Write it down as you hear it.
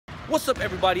What's up,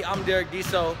 everybody? I'm Derek D.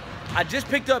 So I just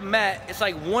picked up Matt. It's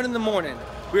like 1 in the morning.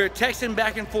 We were texting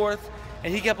back and forth,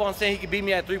 and he kept on saying he could beat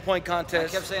me at three-point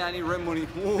contest. I kept saying I need rent money.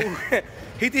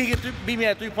 He think he could beat me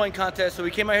at three-point contest, so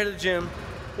we came out here to the gym.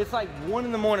 It's like 1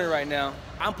 in the morning right now.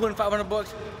 I'm putting 500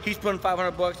 bucks. He's putting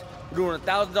 500 bucks. We're doing a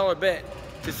 $1,000 bet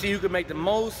to see who can make the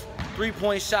most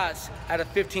three-point shots out of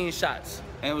 15 shots.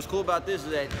 And what's cool about this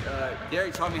is that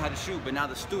Derek taught me how to shoot, but now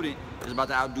the student is about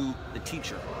to outdo the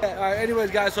teacher. Yeah, all right,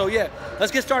 anyways, guys, so yeah,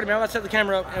 let's get started, man. I'm about to set the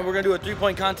camera up, and we're going to do a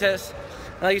three-point contest.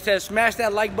 And like I said, smash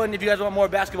that like button if you guys want more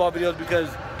basketball videos, because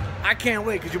I can't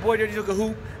wait, because your boy Dirty took a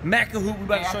hoop, Matt can hoop. We're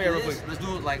about to show you real quick. Let's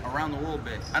do it like around the world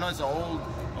bet. I know it's an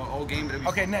old game, but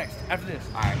okay, next, after this.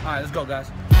 All right, let's go,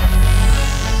 guys.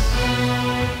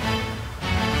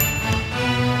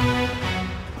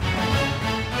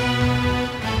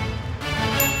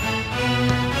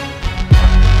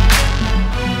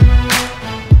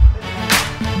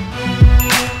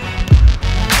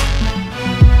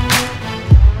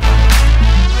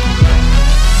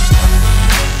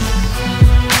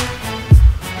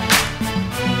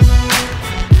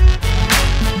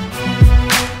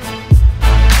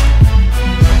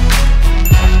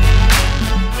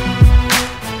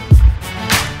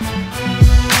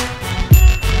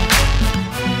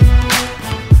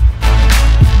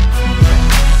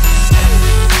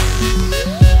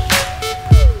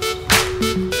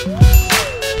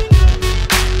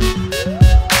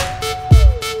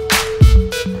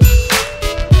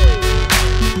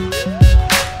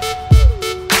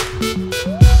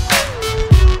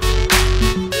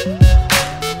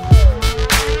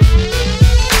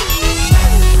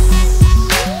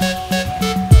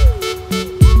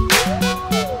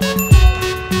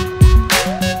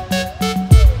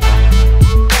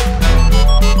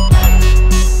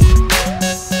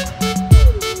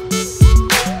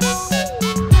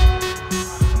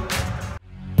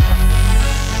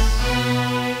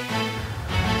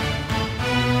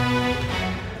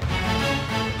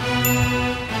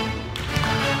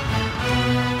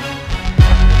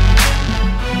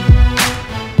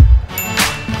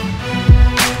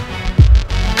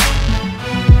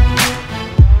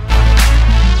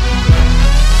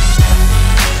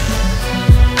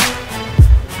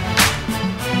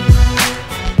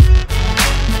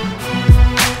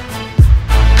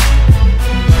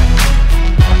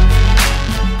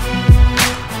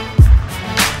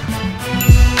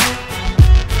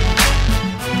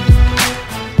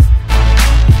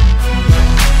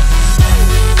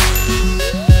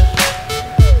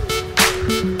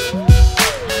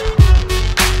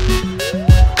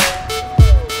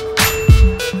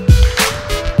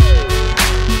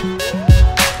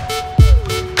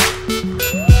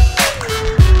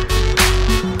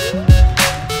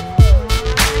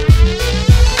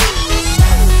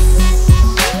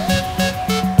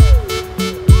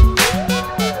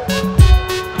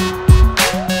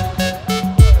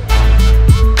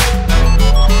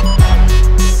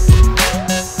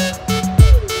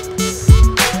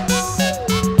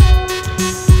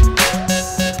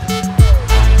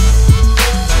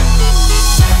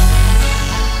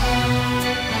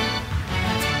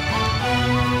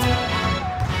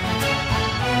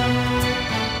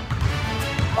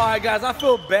 All right, guys, I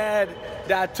feel bad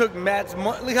that I took Matt's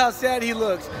money. Look how sad he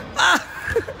looks. Ah!